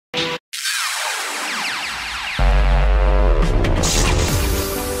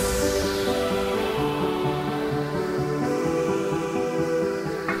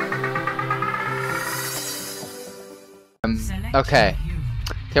Okay.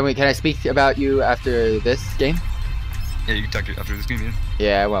 Can I speak about you after this game? Yeah, you can talk after this game, yeah.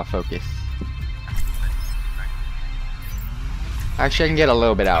 Yeah, I want to focus. Actually, I can get a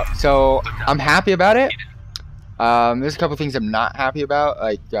little bit out. So, I'm happy about it. There's a couple things I'm not happy about,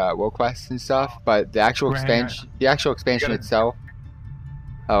 like world quests and stuff, but the actual expansion itself.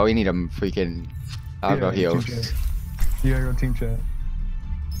 Oh, we need a freaking. I'll go heals. Yeah, go team chat.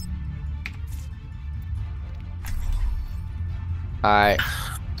 Alright,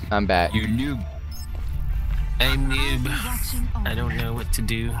 I'm back. You noob. I'm noob. I don't know what to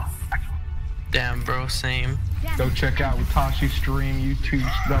do. Damn, bro, same. Go check out Witachi stream, YouTube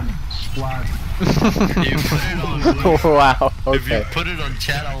splash. You put it on. Wow. Okay. If you put it on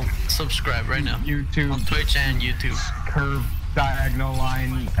chat, I'll subscribe right now. YouTube, On Twitch and YouTube. curve diagonal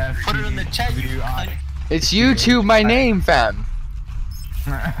line. Put it on the chat. It's YouTube, my name, fam.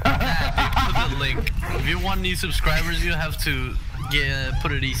 Put the link. If you want new subscribers, you have to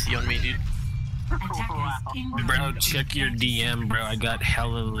put it easy on me, dude. Bro, check your DM, bro. I got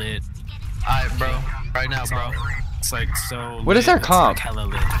hella lit. Alright, bro. Right now, bro. It's like so. What is our comp? Like hella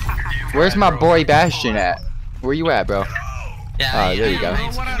lit. Where's my boy Bastion at? Where you at, bro? Yeah, Oh, there you go. I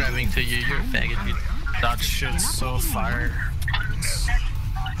ain't subscribing to you. You're a faggot, dude. That shit's so fire.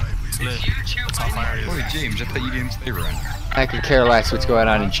 It's lit. It's on fire. Boy, James, I thought you didn't stay around. I could care less what's going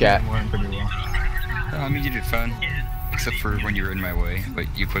on in chat. I mean, you did fun. Except for when you were in my way, but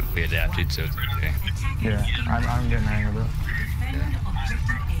you quickly adapted, so it's okay. Yeah, I'm getting the hang of it.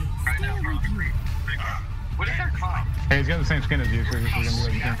 Hey, he's got the same skin as you, so this is gonna be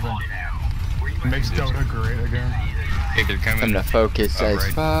like the same thing. Makes Dota great again. Hey, they're coming. I'm gonna focus as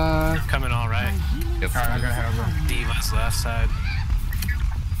right. fuck. Coming all right. Yep. Alright, I gotta head over. Diva's left side.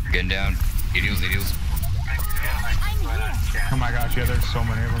 Getting down. Ideals. Oh my gosh, yeah, there's so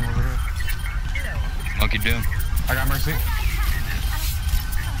many of them over here. Monkey down. I got mercy.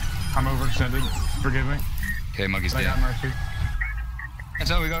 I'm overextended. Forgive me. Okay, monkey's I got down. mercy.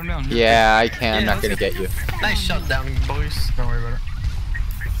 That's how we got him down. Yeah, I can. I'm not gonna get you. Nice shot down, boys. Don't worry about it.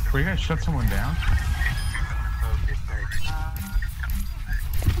 Were you gonna shut someone down?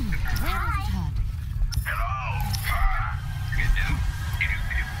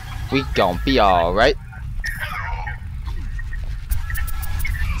 We gon' be alright.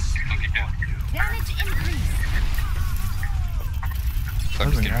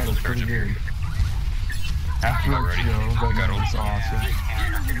 I'm just That was pretty good. After Not ready. that was awesome.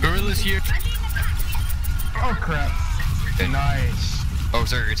 Gorilla's here. Oh crap. Okay. Nice. Oh,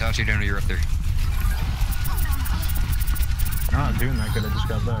 sorry, it's actually down. You're up there. I'm not doing that good, I just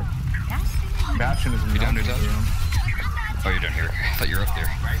got back. Bastion is You down there, nothing Touch? for him. Oh, you're down here. I thought you were up there.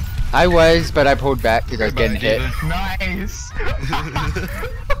 I was, but I pulled back because I was getting hit. Nice!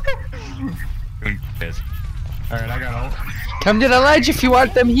 Yes. Alright, I got ult. Come to the ledge if you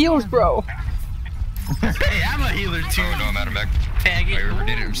want them heals, bro. Hey, I'm a healer too. Oh, no, I'm out of back. Faggot. I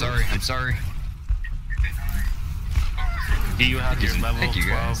overdid it. I'm sorry. Do you have this level Thank you,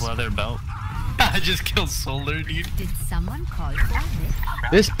 12 guys. leather belt? I just killed Solar, dude. Did someone call for this?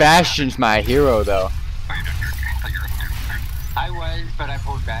 This Bastion's my hero, though. I was, but I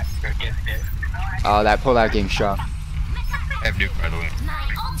pulled back. Oh, that pull-out game's strong. I have nuke, by the way.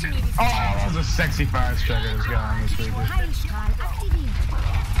 Oh, that was a sexy 5-striker this guy on this week.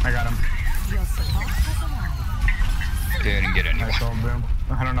 I got him. Okay, I didn't get any. I saw him.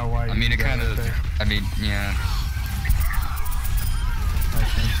 I don't know why. I mean, it kind of. I mean, yeah.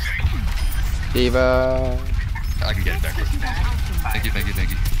 Diva. I can get it back. Thank you.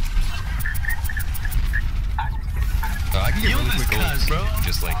 I can get Heal really this quick cunt, ults, bro.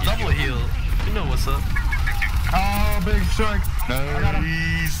 just like Double heal. You know what's up. Oh, big strike.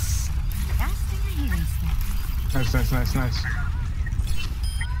 Nice. Nice.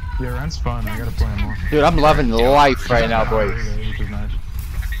 Yeah, Rent's fun. I gotta play him more. Dude, I'm loving life right now, boys. Which is nice.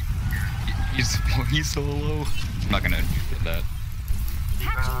 He's so low. I'm not gonna get that.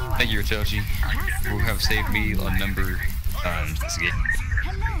 Thank you, Witachi, who have saved me a number of this game.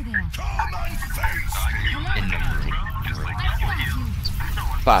 In number.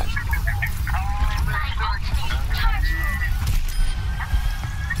 5.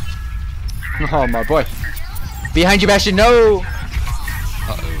 Oh, my boy. Behind you, Bastion. No!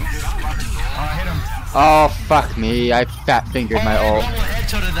 Uh-oh. I hit him. Oh, fuck me. I fat-fingered my ult.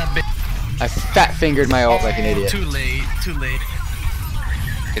 I fat-fingered my ult like an idiot. Too late.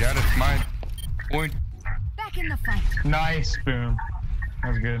 Get out of my point. Back in the fight. Nice. Boom. That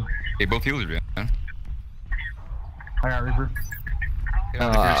was good. Hey, both healers are down. I got Reaper. Get out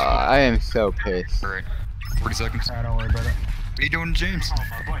of here. I am so pissed. Alright. 40 seconds. Alright, don't worry about it. What are you doing, James?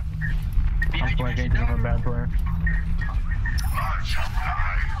 I'm flanking because I'm a bad player.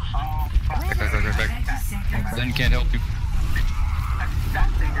 Back. Then can't help you.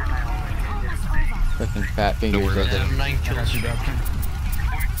 Fucking fat fingers right there. 9 kills. You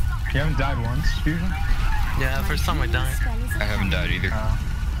haven't died once, Fusion? Yeah, first time I died. I haven't died either.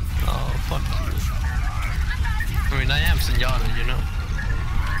 Oh, fuck you. I mean, I am Senjata, you know?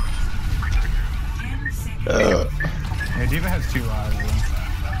 Yeah, Diva has 2 lives, though.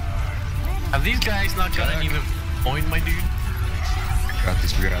 Have these guys not got an even point, my dude? Got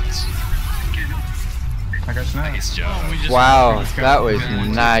this, we got this. I guess not. Nice job. Oh, we just Wow, that was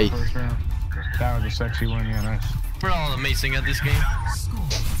nice. That was a sexy win, yeah, nice. We're all amazing at this game.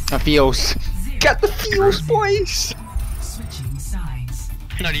 The feels. Got the feels, boys.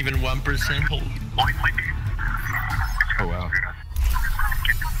 Not even 1%. Holy. Oh wow.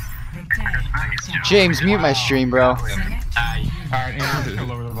 James, mute my stream, bro. Alright, just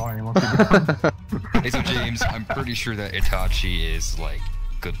lower the volume. We'll keep going. Hey, so James, I'm pretty sure that Itachi is like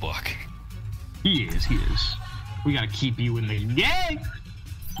good luck. He is. We gotta keep you in the gang!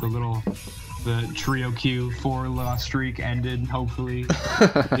 The trio Q 4 streak ended, hopefully.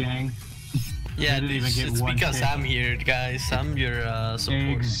 Gang. Yeah, Didn't even get it's one because kill. I'm here, guys. I'm your support.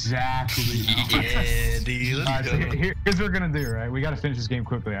 Exactly. Yeah, dude. Alright, so here's what we're gonna do, right? We gotta finish this game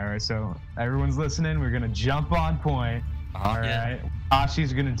quickly, alright? So, everyone's listening, we're gonna jump on point. Alright? Yeah.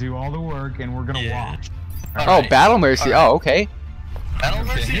 Ashi's gonna do all the work, and we're gonna watch. Oh, Alright. Battle Mercy. Oh, okay. Battle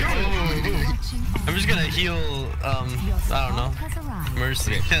Mercy? I'm just gonna heal, I don't know,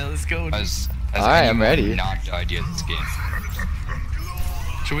 Mercy. Yeah, let's go. Has Alright, I'm anyone ready. Not died yet this game.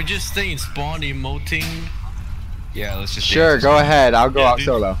 Should we just stay in spawn emoting? Yeah, let's just. Sure, go ahead. I'll go Yeah, out dude.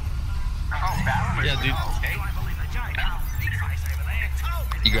 solo. Yeah, dude.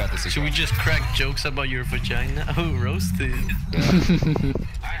 You got this. Should we just crack jokes about your vagina? Oh, roasted.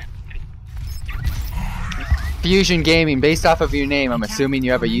 Fusion Gaming, based off of your name, I'm assuming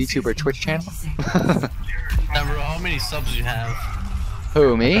you have a YouTube or Twitch channel? Now, bro, how many subs you have?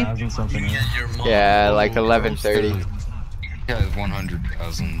 Who, me? 1,000 something. Your mom. Yeah, Oh, like 1130. roasted. Yeah,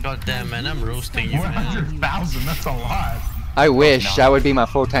 100,000. God damn, man, I'm roasting you, man. 100,000, that's a lot. I wish that would be my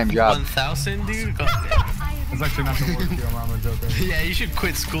full-time job. 1,000, dude? God damn. That's actually not the worst deal, Mama joke. Yeah, you should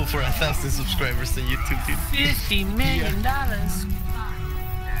quit school for 1,000 subscribers on YouTube, dude. $50 million.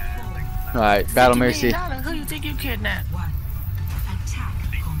 Alright, Battle Mercy. Who you think you kidnapped?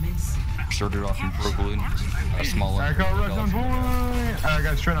 Started off in Brooklyn. A small one. Alright, go, rush on point. Alright,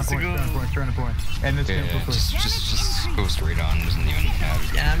 guys, straight on point, straight on point. And this game, quickly. Just go straight on. Doesn't even matter.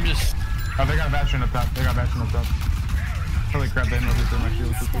 Yeah, I'm just... Oh, they got a Bastion up top. Holy crap, they know this in my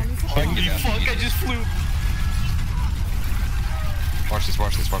shield. Holy fuck, I just flew. Watch this.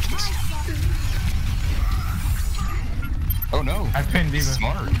 Oh no. I pinned Diva.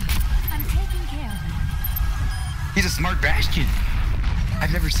 Smart. I'm taking care of him. He's a smart Bastion.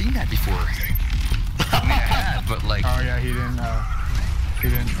 I've never seen that before. I mean, I have, but like. Oh yeah, he didn't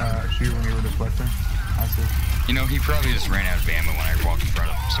shoot when you were deflecting. I see. You know, he probably just ran out of ammo when I walked in front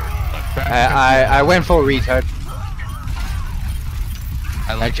of him. So I went full retard.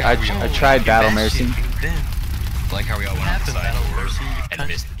 I like how we all I tried Battle Mercy. like how we all went on the Happened, side Battle door Mercy, you and cunt.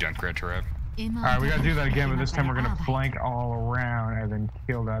 missed the Junkrat trap. Alright, we gotta do that again, but this time we're gonna flank all around and then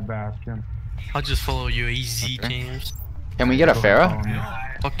kill that Bastion. I'll just follow you, easy, James. Can we get a Pharah?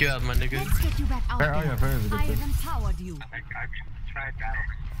 Fuck you up, my nigga. Let's get you back out Fair, oh yeah, fair is a there. good I thing. have empowered you.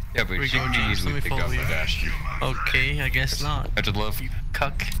 Yeah, but We she go, could James, easily let me pick up follow the you. Bastion. Okay, I guess not. I just love.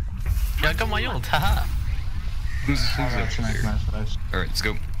 Cuck. Yeah, I got my ult, haha. Who's Nice, up nice, here? nice, nice. Alright, let's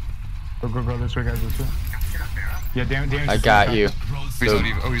go. Go this way, guys, this way. Yeah, damage. I got you.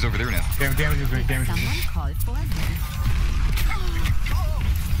 He's over there now. Damage is me, damage is me. Someone called for a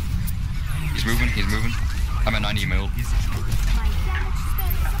He's moving. I'm at 90 mil. My damage spell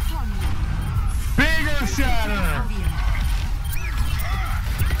is upon you. Bigger shatter!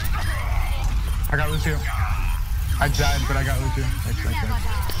 I got Lucio. I died, but I got Lucio. Thanks.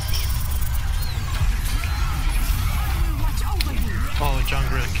 Watch over you. Oh,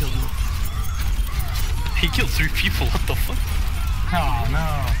 Junkrat killed him. He killed 3 people, what the fuck? Oh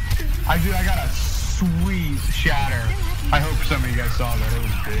no. I got a sweet shatter. I hope some of you guys saw that. It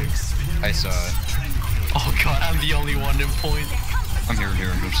was big. I saw it. Oh god, I'm the only one in point. I'm here.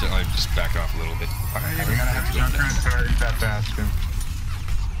 I just backed off a little bit. Alright, We gotta have Junkrat target that Bastion.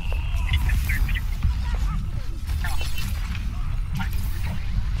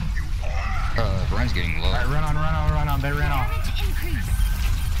 Brian's getting low. Alright, run on. They ran off. Damage increase.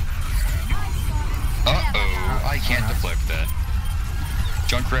 Uh-oh, I can't deflect that.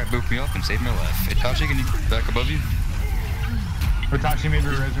 Junkrat booped me up and saved my life. Itachi, can you back above you? Itachi maybe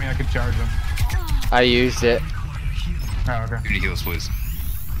res me, I could charge him. I used it. Oh, okay. You need heals, please.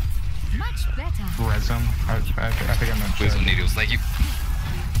 Much better. Res him. I think I'm not Please don't need heals. Thank you.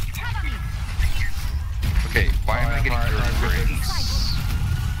 Okay, why am I getting rings?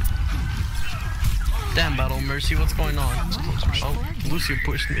 Damn, Battle Mercy, what's going on? Oh, Lucio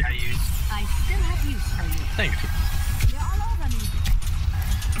pushed me. I still have use for you. Thank you. You're all over me.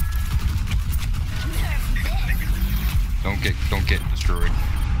 Don't get destroyed.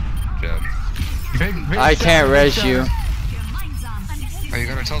 Jab. I can't res you. Your mind's on. Oh, you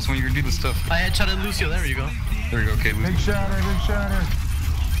gotta tell us when you're gonna do this stuff. I headshotted Lucio, there you go. There we go, okay, Big Lucy. shatter, big shatter.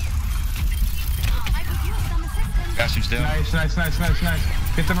 I could use some assistance. Bastion's down. Nice.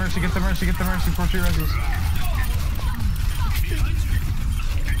 Get the mercy before she reses.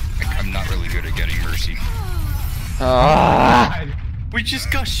 I'm not really good at getting mercy. Ah. We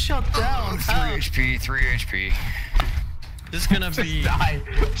just got shut down. 3 HP, 3 HP. This is gonna be...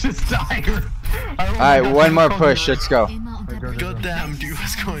 Just die. Alright, one more push. Let's go. God damn, dude,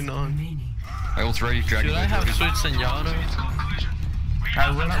 what's going on? My ult's ready, Dragon Should I Blade's have ready. switched Senjata?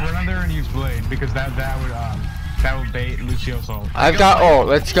 Run on there and use blade because that would bait Lucio's ult. I've got ult.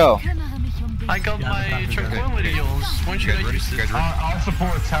 Let's go. I got my tranquility ults. When should I use You it? guys ready? All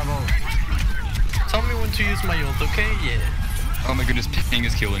supports have ult. Tell me when to use my ult, okay? Yeah. Oh my goodness, ping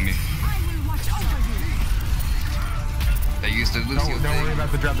is killing me. They used to Lucio. Don't worry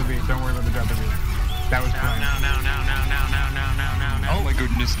about the drop the beat. Don't worry about the drop the beat. That was planned. Oh my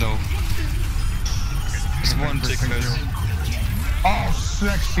goodness, no. Just one tick, guys. Oh,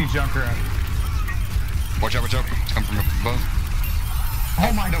 sexy Junkrat. Watch out, It's come from above.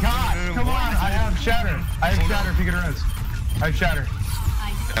 Oh my god, come on, I have shatter if you can res. I have shatter.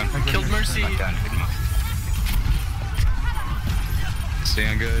 Killed Mercy. Stay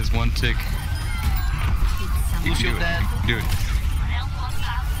on, guys, one tick. You can Lucio do it. dead. Do it.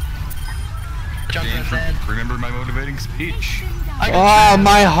 Junkrat dead. Remember my motivating speech. Oh,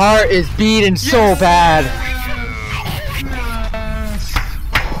 my heart is beating so bad.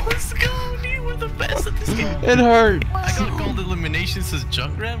 Let's go, dude. We're the best at this game. It hurt. I got gold eliminations as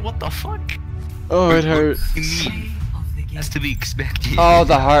Junkrat. What the fuck? Oh, it hurt. What do you mean? That's to be expected. Oh,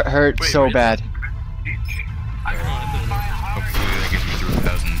 the heart hurt so bad. Hopefully that gives me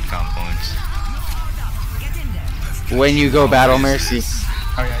 3,000 comp points. When you go Battle Mercy.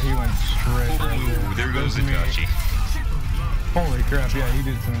 Oh yeah, he went straight right there. Ooh, there goes the Itachi. Holy crap, yeah, he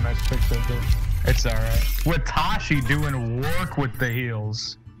did some nice picks right there. It's alright. Witachi doing work with the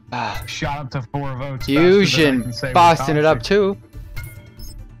heals. Ah, Shot up to 4 votes. Fusion bossing it up Witachi. too.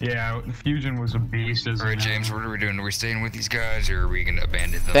 Yeah, Fusion was a beast. Alright, James, what are we doing? Are we staying with these guys or are we gonna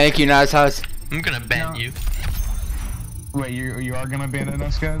abandon them? Thank you, Nazhaz. I'm gonna ban you. Wait, you are gonna abandon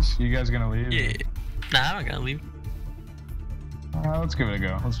us, guys? You guys gonna leave? Yeah. Nah, I'm not gonna leave. Let's give it a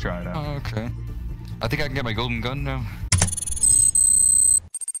go. Let's try it out. Oh, okay. I think I can get my golden gun now.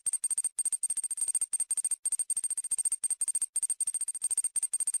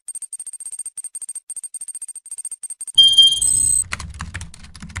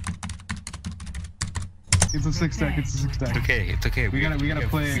 It's a 6-stack. It's a 6-stack. It's okay. We gotta play it.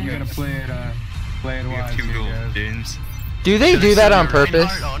 Play it We have wise. 2 here, gold, guys. James. Do they do that on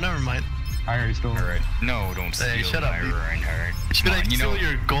purpose? Oh, never mind. I already stole it. Alright. No, don't steal Hey, shut up, my dude. Reinhardt. Should I You steal know,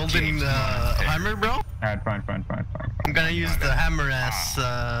 your golden James, okay. hammer, bro? Alright, fine. I'm gonna use the hammer as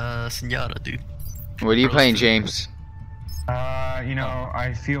Senjata, dude. What are you playing, James? You know,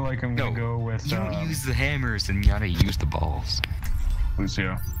 I feel like I'm gonna go with You don't use the hammers and you gotta use the balls.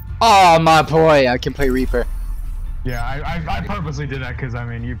 Lucio. Oh, my boy. I can play Reaper. Yeah, I purposely did that because I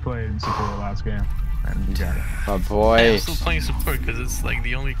mean you played support last game and you got it. My I'm boy. still playing support because it's like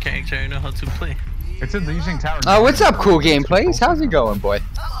the only character I know how to play. It's in the using tower. Oh, what's up, Cool Gameplays? How's it going, boy?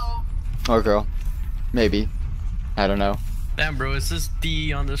 Or girl. Maybe. I don't know. Damn, bro, is this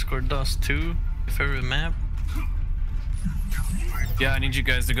D_Dust2 your favorite map? Yeah, I need you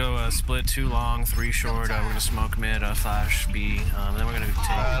guys to go split 2 long, 3 short. We're gonna smoke mid, flash B. Then we're gonna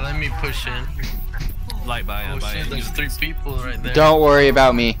take Let me push in. light by. Oh shit, there's 3 people right there. Don't worry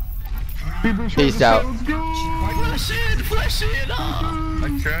about me. Peace out. Flash it! Oh.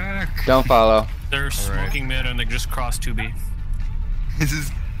 Attack! Don't follow. They're smoking mid and they just crossed 2B. This is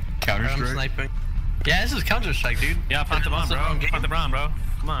Counter I'm Strike. sniping. Yeah, this is Counter-Strike, dude. Yeah, plant the bomb, bro. Plant the bomb, bro.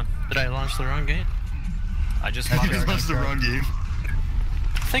 Come on. Did I launch the wrong gate? I just I launched just lost the wrong game.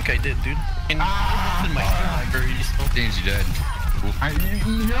 I think I did, dude. In my library, so. James, you dead. Cool.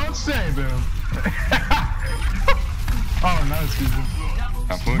 You don't say, boom. Oh no, excuse me.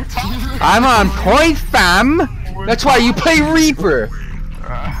 Top point. I'm on point, fam. That's why you play Reaper.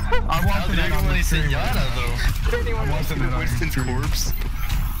 I How wanted did that you on the play stream. Senjata, though? I wanted that on the Winston's stream. corpse.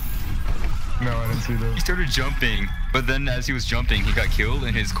 No, I didn't see He those. started jumping, but then as he was jumping, he got killed,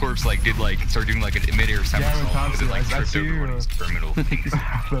 and his corpse like started doing like a mid-air somersault. Tommy, It like I tripped see over you. one of his terminal things.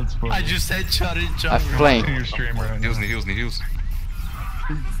 That's funny. I just headshotted I John. flank. in your stream right now. Heals, need heals, need heals.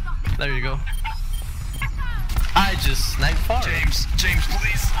 There you go. I just sniped far. James,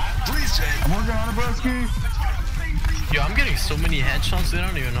 please, please, James. I'm working on it, broski. Yo, I'm getting so many headshots, I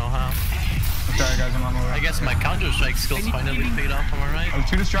don't even know how. Sorry guys, I'm on my way. I guess my Counter-Strike skills finally paid off, am I right? I was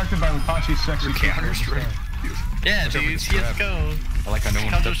too distracted by Witachi's sexy Counter-Strike. Yeah, dude, CSGO. I like how no one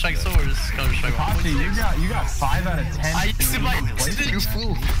Counter-Strike Source. Counter-Strike Witachi, 1.6. you got 5 out of 10. I used to You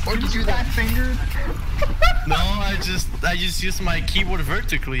fool! Why did you do that? Fingered? No, I just used my keyboard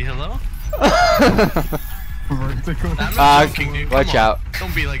vertically, hello? Vertical. I'm not joking, dude. Come Watch on. out.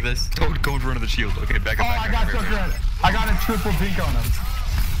 Don't be like this. Don't go in front of the shield. Okay, back Oh, up, I back got up. so good. I got a triple pink on him.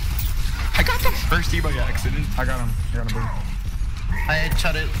 I got the first team by accident. I got him. Boom. I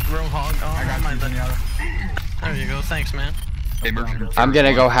headshotted Roadhog. Oh, I got my you, bad. Zenyatta. There you go, thanks, man. Hey, Mercury. I'm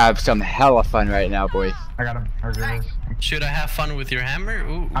gonna go have some hella fun right now, boys. I got him. Should I have fun with your hammer?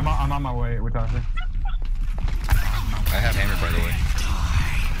 Ooh. I'm on my way, Witachi. I have hammer, by the way.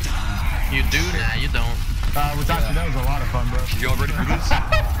 You do? Nah, you don't. Witachi, that was a lot of fun, bro. Y'all ready for this?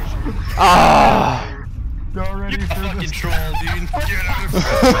 Ah! Y'all ready You're a for fucking this? troll, dude. Get out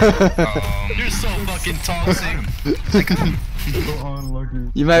of here. You're so fucking toxic. So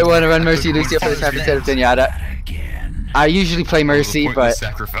unlucky. You might want to run Mercy Lucio for this half instead of Zenyatta. I usually play Mercy, Pointless but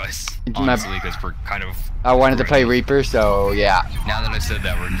sacrifice, My- honestly, because we're kind of. I wanted to play Reaper, so yeah. Now that I said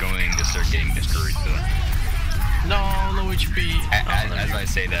that, we're going to start getting discouraged. No, low HP. As I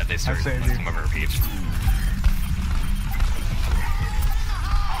say that, they start saved some you. of our peeps.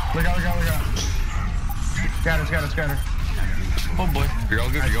 Look out. Scatter. Oh boy. You're all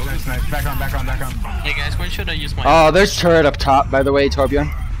good. You're all good. Nice. Back on. Hey guys, when should I use my... Oh, there's turret up top, by the way, Torbjorn.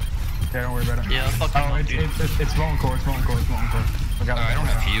 Yeah, don't worry about it. Yeah, fuck you, Oh, dude. it's rolling core. Look out. I don't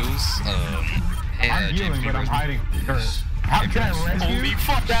have heals. I'm healing, but I'm hiding. How can I rescue? Holy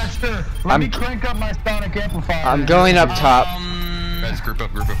fuck. Faster! Let me crank up my sonic amplifier. I'm going up top. Guys, group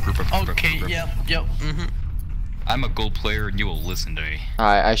up. Okay, yep. I'm a gold player, and you will listen to me.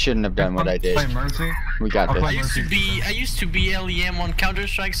 I shouldn't have done what I did. Play Mercy. We got I'll this. play I used to be LEM on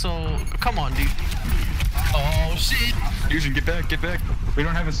Counter-Strike, so come on, dude. Oh shit. Fusion, get back. We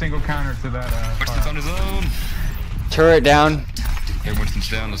don't have a single counter to that. Winston's on his own. Turret down. Hey, Winston's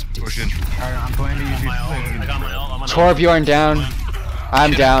down. Let's push in. Alright, I'm playing the easy. I got my ult. I'm on Torbjorn down.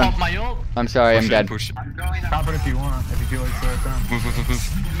 I'm Should I pop down. my ult? I'm sorry, I'm Push in, dead. Push it. Stop it if you want. If you feel like throw it down. Move.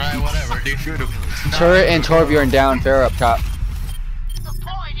 Alright, whatever, dude. Turret and Torbjorn down. Fair up top.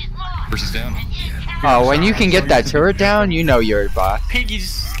 Versus down. Oh, when you can get that turret down, you know you're a boss.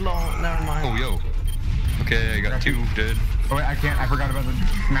 Piggy's slow. Never mind. Oh, yo. Okay, I got 2 dead. Oh wait, I can't. I forgot about the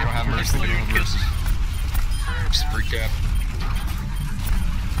I don't have mercy. Just recap.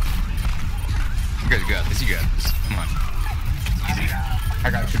 You guys got this. Come on. I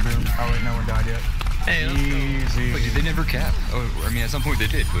got you, boom. Oh wait, no one died yet. Hey, let's go. Easy. Wait, did they never cap? Oh, I mean, at some point they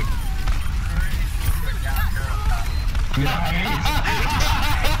did, but.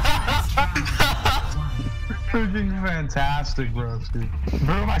 Freaking fantastic, bro.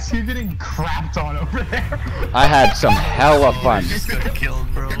 Bro, I see you getting crapped on over there. I had some hella fun. Just got killed,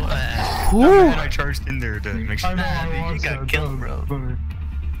 bro. Whew. I charged in there to make sure. I know, I You watched got that. killed, That was bro. funny.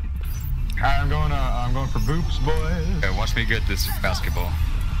 Alright, I'm going for boops, boys. Okay, watch me get this basketball.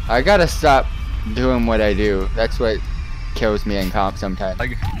 I gotta stop doing what I do. That's what kills me in comp sometimes. I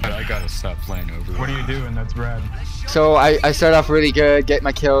gotta stop playing Overwatch. What are you doing? That's rad. So I start off really good, get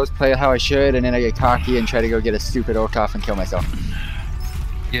my kills, play how I should, and then I get cocky and try to go get a stupid ult off and kill myself.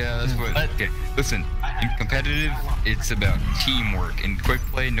 Yeah, that's what. Okay, listen. In competitive, it's about teamwork. In quick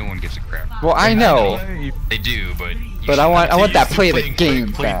play, no one gives a crap. Well, I know, They do, but. but I want that play of the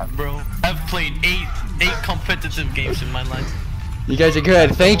game, fam. Bro, I've played eight competitive games in my life. You guys are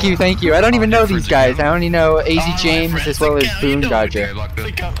good. Thank you. I don't even know these guys. I only know AZ Oh, James friends, as well as like, you Boon know, Dodger. Okay, locked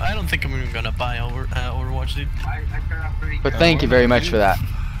up. I don't think I'm even gonna buy Overwatch, dude. But thank you very much for that.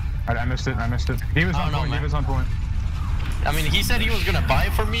 I missed it. He was on point. man. He was on point. I mean, he said he was gonna buy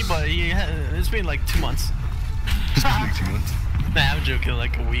it for me, but it's been like 2 months. It's been like 2 months. Nah, I'm joking,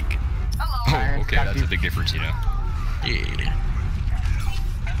 like a week. Oh, okay, that's a big difference, you know. Yeah.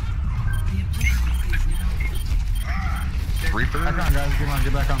 Reaper? Back on, guys. Come on,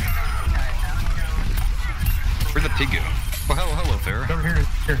 get back on. Where'd the pig go? Oh, hello, Farrah. Over here.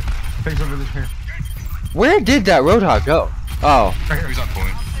 Pig's over here. Where did that Roadhog go? Oh, He's on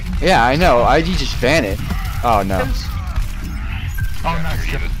point. yeah, I know. IG just vanished. Oh no. Oh, nice.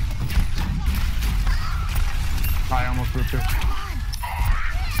 Forget it. I almost ripped it.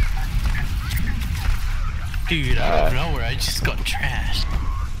 Dude, out of nowhere, I just got trashed.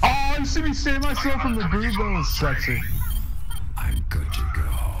 Oh, you see me save myself from the brood? That was sexy. I'm good to go.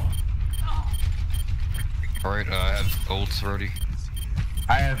 Alright, I have ults ready.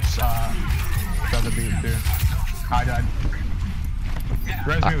 I have, got the beat too. I died.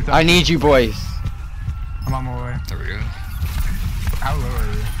 Res me with that. I need you boys. I'm on my way. There we go. How low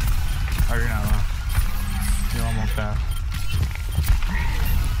are you? Oh, you're not low. You're almost half.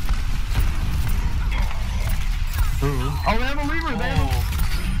 Ooh. Oh, they have a lever.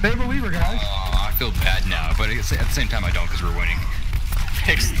 They have a lever, guys. I feel bad now, but at the same time I don't because we're winning.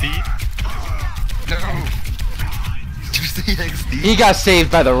 XD. No. Just the XD. He got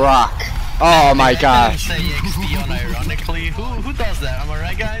saved by the rock. Oh my gosh. I didn't say XD unironically. Who does that? Am I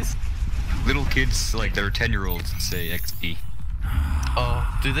right, guys? Little kids, like they're 10-year-olds, say XD.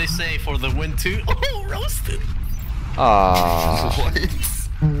 Oh, do they say for the win too? Oh, roasted. Aww.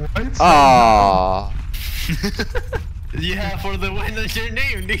 What? Aww. Yeah, for the win is your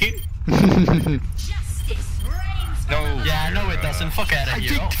name, dude. No. Yeah, no it doesn't. Fuck out of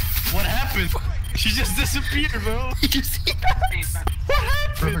here. Oh, what happened? She just disappeared, bro. What happened?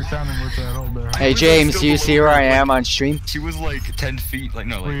 Perfect timing with that ult there. Hey James, do you see where I am on stream? She was like 10 feet, like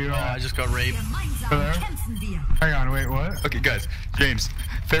no, Where like. you Oh, I at? just got raped. There? Hang on, wait, what? Okay, guys, James,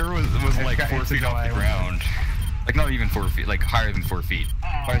 Farrah was like It's 4 a feet off the delay. ground. Like not even 4 feet, like higher than 4 feet.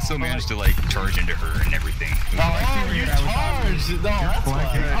 But I still managed to like charge into her and everything. Oh, you charged. No, that's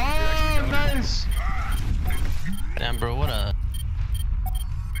Flanking. why. Oh, nice. Damn, bro, what a...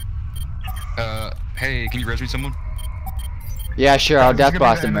 Hey, can you res me someone? Yeah, sure, I'll This is death gonna be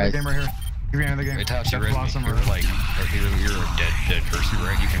blast the him, end of the Res. game right here. Give me another game. Hey, Touch, you Death res blossom me. You're right. like, you're a dead person,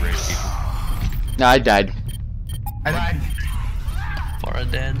 right? You can res people. No, I died. I died. For a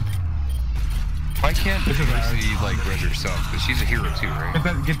dead. Why can't This is Mercy like res herself? Because she's a hero too, right?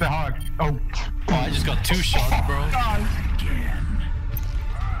 Get the hog. Oh. Oh, I just got 2 shots, bro.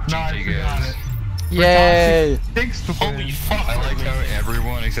 Nice, GG, we got guys. it. Yay! Thanks to Holy fuck. I like how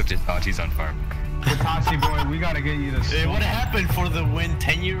everyone except Itachi's on fire. Hitachi boy, we gotta get you this. Hey, what happened for the win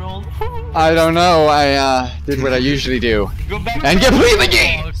 10-year-old? I don't know, I did what I usually do. Go back And to complete the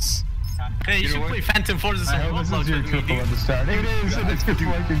game! Roblox. Hey, you should play Phantom Forces I on hope this Roblox is your with me, triple dude. at the start. It is, and it's your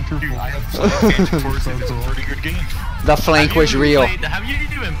flanking triple. I have Phantom Forces. It's a pretty good game. The flank was real. Have you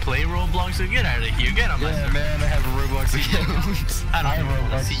even played Roblox? So get out of here. Get on my Yeah, man, I have a Roblox account. I I don't have even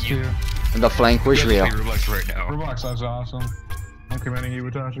want to Roblox see you. too. The flank was real. I play Roblox right now. Roblox, that's awesome. I'm commending you,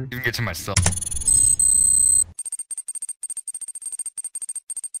 Hitachi. Even get to myself.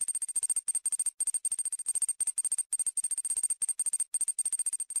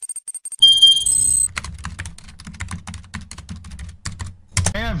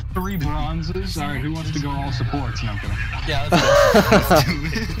 I have 3 bronzes. Alright, who wants to go all supports? No, I'm kidding. Yeah, let's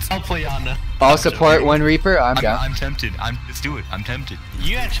go. I'll play Anna. All support, one Reaper, I'm down. I'm tempted. Let's do it. I'm tempted.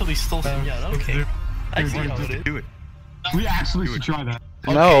 You actually stole some. Yeah, okay. I see how it is. Do it. We actually should try that.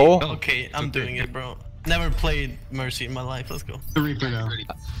 No. Okay, I'm doing it, bro. Never played Mercy in my life. Let's go. 3 for though.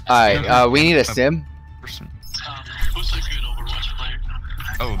 Alright, we need a sim. Person. Who's a good Overwatch player?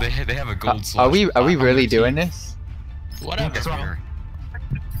 Oh, they have a gold Are slash. we really doing this? Whatever, Yes, we bro. are.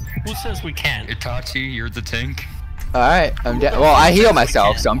 Who says we can't? Itachi, you're the tank. Alright, I'm dead. Well, I heal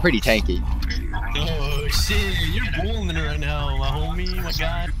myself, so I'm pretty tanky. Oh shit, you're bullying it right now, my homie, my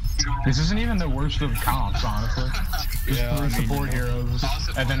guy. This isn't even the worst of comps, honestly. Just Yeah, 3 I mean, support heroes,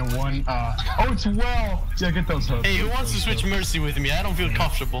 and then 1, oh, it's well! Yeah, get those hooks. Hey, who wants to switch Mercy with me? I don't feel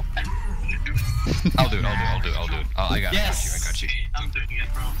comfortable. I'll do it. Oh, I got Yes! you. I got you. I'm doing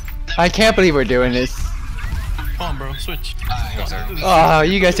it, bro. I can't believe we're doing this. Come on, bro, switch. Go, sir. Oh,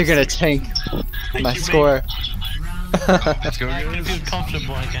 you guys are gonna tank my score. Let's go, I guys. feel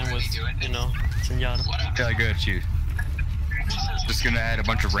comfortable again with, you know, Senjata. Yeah, I got you. Just gonna add a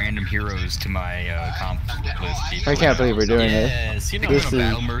bunch of random heroes to my comp list. I can't believe we're doing this. Yes, you know. I'm This gonna is-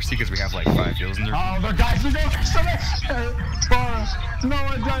 battle Mercy because we have like 5 kills in there. Oh, the guys are going for some extra! No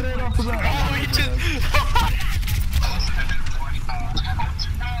one died right off the bat. Oh, he just.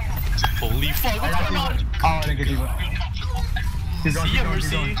 Holy fuck, what's going on? Oh, I didn't get you. Keep going, See keep ya, going,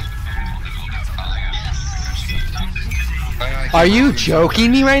 keep Mercy. going. Are you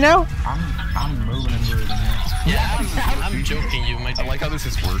joking me right now? I'm moving and grooving here. Yeah, I'm joking, you might. I like how this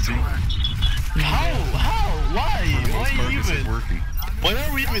is working. How? Why? Why This is even? working. Why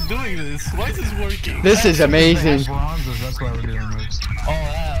are we even doing this? Why is this working? This is amazing. Bronzes, that's why we're doing this.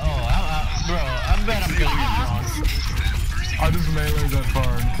 Bro, I bet I'm gonna get bronze. I just meleeed that far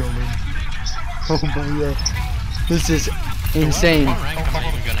and killed him. Oh my god. This is insane. What rank am I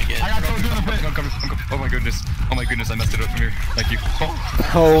even gonna get? I got those in the pit. I'm coming. Oh my goodness, I messed it up from here. Thank you.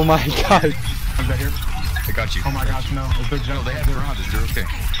 Oh. Oh my god. I'm back here. I got you. Oh my gosh, no. If they're No, they have bronzes. They're okay.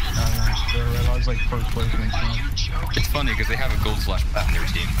 No, I was like first place in the team. It's funny because they have a gold slash plat in their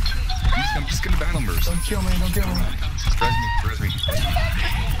team. I'm just gonna battle burst. Don't kill me, don't kill me. Res me.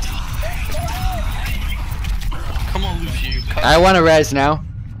 Come on, Lucio. I want to res now.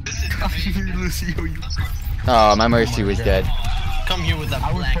 Lucio, you. Oh, my Mercy was dead. Come here with that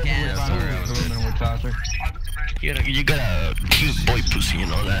I was black perfectly ass. fine with Tasha. You got a cute boy pussy, you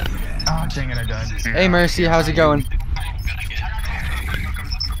know that. Oh, dang it, I died. Hey, Mercy, how's it going?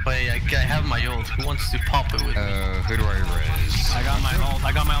 Wait, I have my ult. Who wants to pop it with me? Who do I res? I got my ult.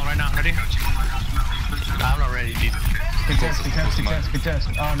 I got my ult right now. Ready? I'm not ready, dude. Contest.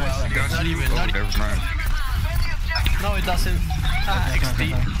 Oh, no. Not even. Oh, Not even. never mind. No, it doesn't.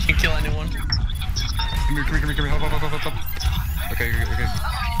 XD. Can kill anyone. Come here. Help. Okay.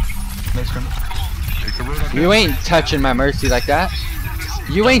 Let's go. You ain't touching my Mercy like that.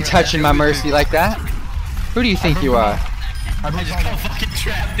 You ain't touching my Mercy like that. Who do you think you are? I just got fucking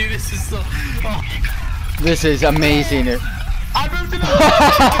trapped, dude. This is so. Oh. This is amazing.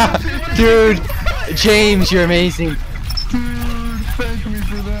 Dude, James, you're amazing. Dude, thank me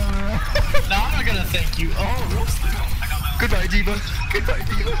for that, man. No, I'm not gonna thank you. Oh, roasted. Goodbye, Diva.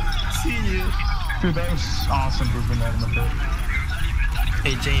 See you. Dude, that was awesome pooping that in the pit.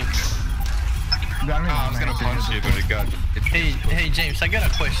 Hey, James. I was gonna punch you, but it got. Hey, James. I got a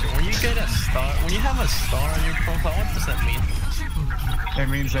question. When you get a star, when you have a star on your profile, what does that mean? It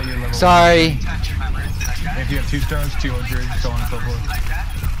means that you're level Sorry. 1. If you have 2 stars, 200, so on and so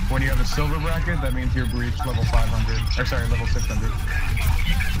forth. When you have a silver bracket, that means you're breach level 500. Or sorry, level 600.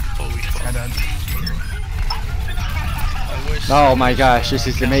 Holy fuck. I died. Oh my gosh, this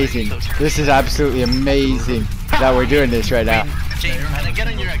is amazing. This is absolutely amazing that we're doing this right now. James, can I get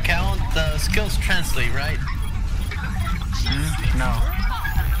on your account? The skills translate, right? No,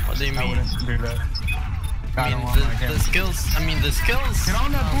 What do you I mean? wouldn't do that. I I don't mean, want my the camera. skills. I mean, the skills. Get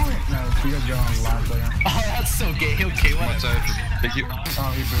on that point! No, you guys go on live player. Oh, that's so gay. Okay, One what? side. Thank you.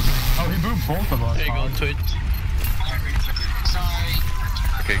 Oh, he booed. Oh, he booed both of us. There you go, Twitch.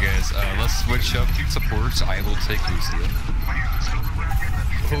 Okay, guys. Let's switch up supports. I will take Lucio.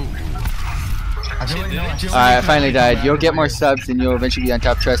 I feel like, no, I feel like Alright, I finally died. You'll get more subs and you'll eventually be on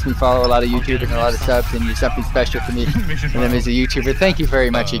top. Trust me, follow a lot of YouTubers and a lot of subs and you're something special for me. And then as a YouTuber, thank you very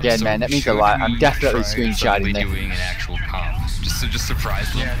much again, So man. That means a should lot. I'm we definitely try screenshotting suddenly there. doing an actual comp, just surprise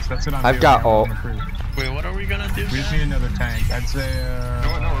them. Yes, that's what I'm I've doing. got I'm ult. gonna prove. Wait, what are we gonna do? We just need another tank. I'd say,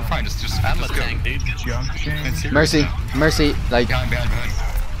 No, we're fine. Just I'm a go. tank, dude. jump chain. Mercy, like, Behind.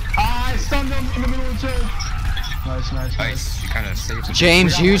 Ah, I stunned him in the middle of the church. Nice. Nice. You kind of saved him.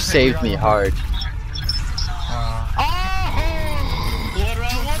 James, you saved me hard.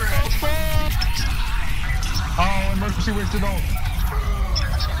 What the fuck? Oh, emergency wasted ult.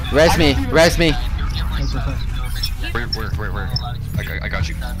 Res me. That's okay. Where? I got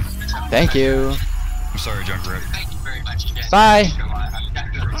you. Thank you. I'm sorry, Junkrat. Bye.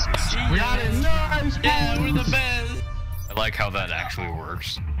 We got it. Nice. Yeah, we're the best. I like how that actually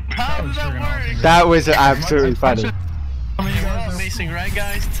works. How does that work? That was absolutely funny. We're amazing, right,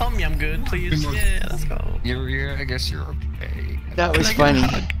 guys? Tell me I'm good, please. Yeah, let's go. Yeah, I guess you're okay. That was funny.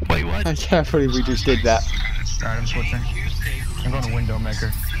 Wait, what? I can't believe we just did that. Alright, I'm switching. I'm going to window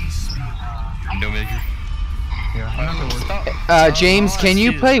maker. No maker. Yeah, I'm not gonna work. James, can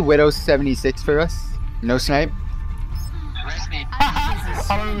you play Widow 76 for us? No snipe? I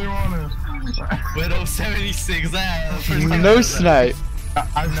don't really want to. Widow 76, No snipe.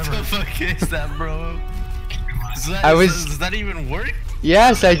 I've What the never. fuck is that, bro? Does that even work?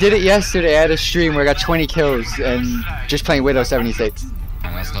 Yes, I did it yesterday. I had a stream where I got 20 kills and just playing Widow 76.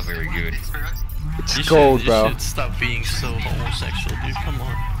 That's not very good. It's You gold, bro. should stop being so homosexual, dude. Come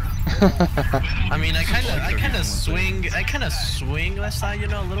on. I mean, I kind of swing left side, you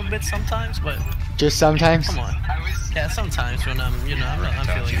know, a little bit sometimes, but Just sometimes. come on. Yeah, sometimes when I'm feeling it.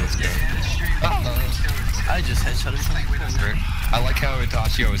 I just headshotted someone. I like how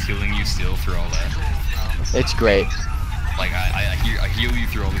Itachi was healing you still through all that. It's great. Like I heal you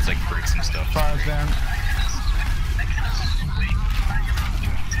through all these like bricks and stuff. Fire's down.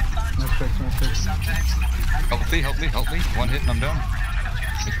 Nice fix. Help me. One hit and I'm done.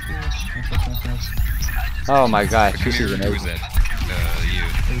 Oh my gosh, Come this here, is who is amazing. that? You.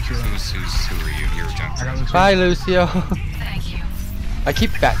 Who are you? You're a junk. I got this. Bye, Lucio. I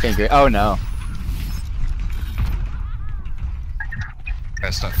keep fat fingering. Oh no.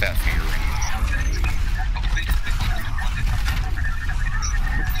 That's not fat fingering.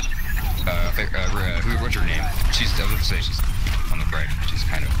 What's her name? I was going to say she's on the right. She's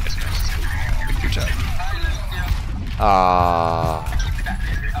kind of nice. Good job.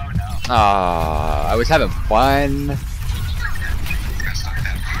 I was having fun.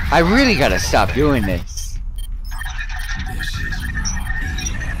 I really gotta stop doing this.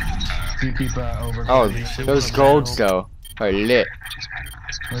 You keep over. Oh, those golds though are lit.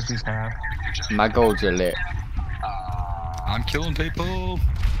 Where's these half? My golds are lit. I'm killing people.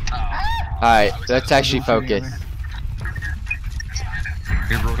 Alright, let's actually focus.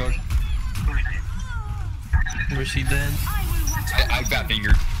 Here, Roadhog. Was she dead? I got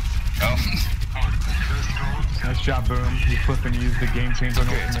fingered. Oh. Nice job, Boom. You flip and use the game changer.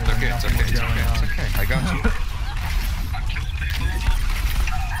 It's okay. I got you.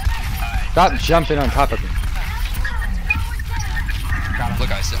 Stop jumping on top of me.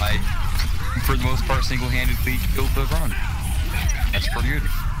 Look, I for the most part, single-handedly killed the run. That's pretty good.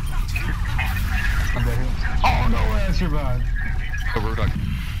 I'm dead here. Oh, no way, I survived. Oh, Roadhog.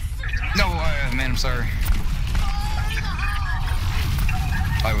 No, man, I'm sorry.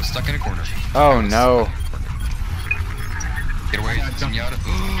 I was stuck in a corner. Oh no. Get away, Zenyatta.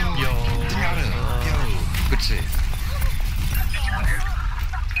 Yo. Zenyatta. Yo. Good save.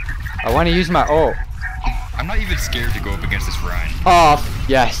 I want to use my ult. I'm not even scared to go up against this Ryan. Off.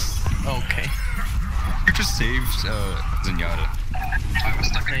 Yes. Okay. You just saved Zenyatta. I was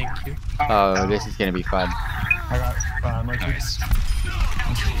stuck in. Thank you. Oh, this is gonna be fun. I got Mercy. Nice.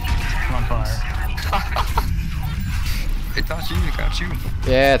 I'm on fire. It got you. It got you.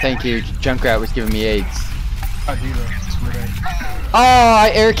 Yeah, thank you. Junkrat was giving me AIDS. Oh,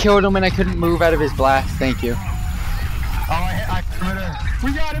 I air killed him and I couldn't move out of his blast. Thank you. I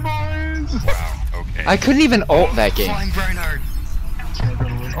we got it, boys! Wow. Okay. I couldn't even ult that game. Flying Reinhardt.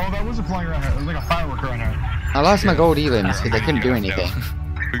 Oh, that was a flying Reinhardt. It was like a firework Reinhardt. I lost my gold elims because I couldn't do anything.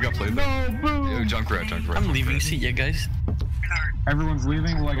 Who got played? No, Boom! Yo, Junkrat. I'm leaving. See ya, guys. Everyone's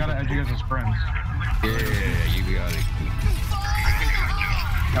leaving? Well, I gotta add you guys as friends. Yeah, you got it.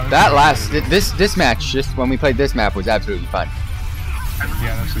 That this match, just when we played this map, was absolutely fun.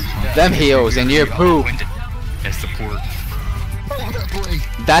 Yeah, that's fun. Them heals and your poop. That's support.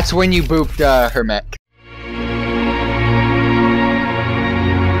 That's when you booped her mech.